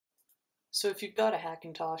So if you've got a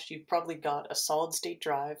Hackintosh, you've probably got a solid-state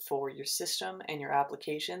drive for your system and your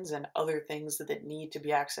applications and other things that need to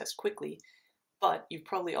be accessed quickly, but you've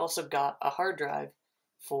probably also got a hard drive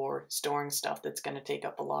for storing stuff that's going to take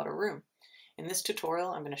up a lot of room. In this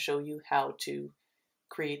tutorial, I'm going to show you how to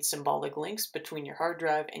create symbolic links between your hard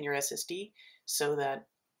drive and your SSD so that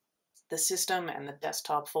the system and the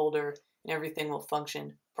desktop folder and everything will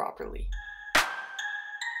function properly.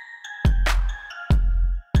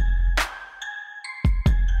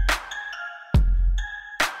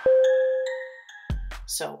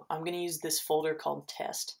 So I'm going to use this folder called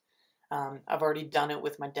test. I've already done it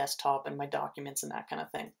with my desktop and my documents and that kind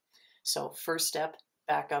of thing. So first step,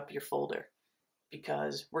 back up your folder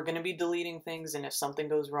because we're going to be deleting things, and if something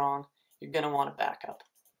goes wrong, you're going to want to back up.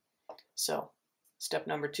 So step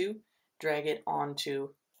number 2, drag it onto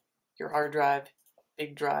your hard drive,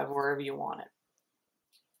 big drive, wherever you want it.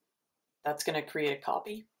 That's going to create a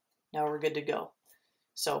copy. Now we're good to go.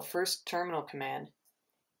 So first terminal command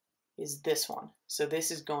is this one. So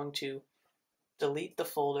this is going to delete the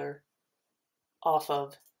folder off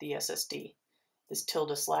of the SSD. This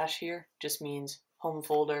 ~/ here just means home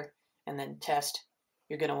folder, and then test,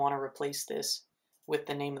 you're going to want to replace this with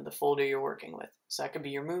the name of the folder you're working with. So that could be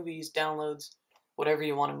your movies, downloads, whatever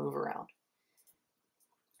you want to move around.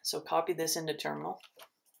 So copy this into terminal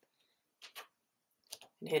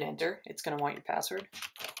and hit enter. It's going to want your password.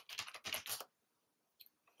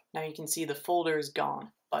 Now you can see the folder is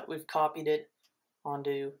gone, but we've copied it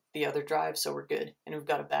onto the other drive, so we're good. And we've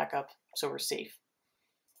got a backup, so we're safe.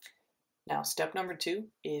 Now step number 2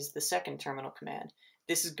 is the second terminal command.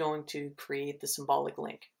 This is going to create the symbolic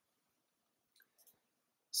link.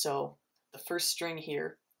 So the first string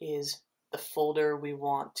here is the folder we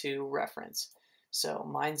want to reference. So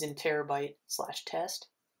mine's in terabyte/test.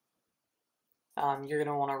 You're going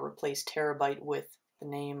to want to replace terabyte with the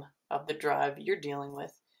name of the drive you're dealing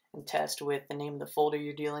with, and test with the name of the folder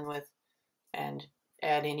you're dealing with, and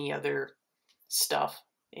add any other stuff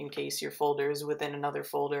in case your folder is within another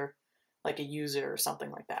folder, like a user or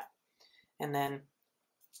something like that. And then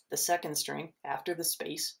the second string after the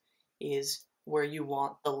space is where you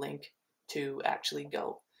want the link to actually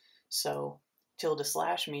go. So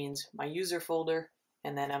 ~/ means my user folder,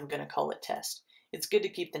 and then I'm going to call it test. It's good to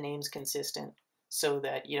keep the names consistent so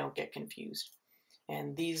that you don't get confused.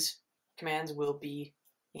 And these commands will be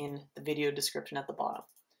in the video description at the bottom.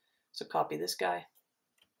 So copy this guy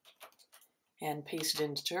and paste it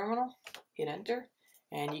into terminal, hit enter,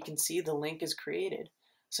 and you can see the link is created.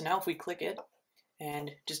 So now if we click it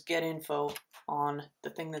and just get info on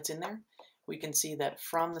the thing that's in there, we can see that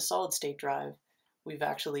from the solid state drive, we've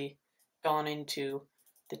actually gone into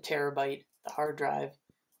the terabyte, the hard drive,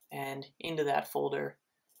 and into that folder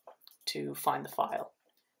to find the file.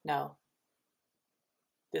 Now,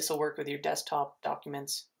 this will work with your desktop,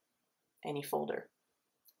 documents, any folder.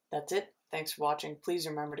 That's it. Thanks for watching. Please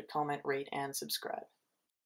remember to comment, rate, and subscribe.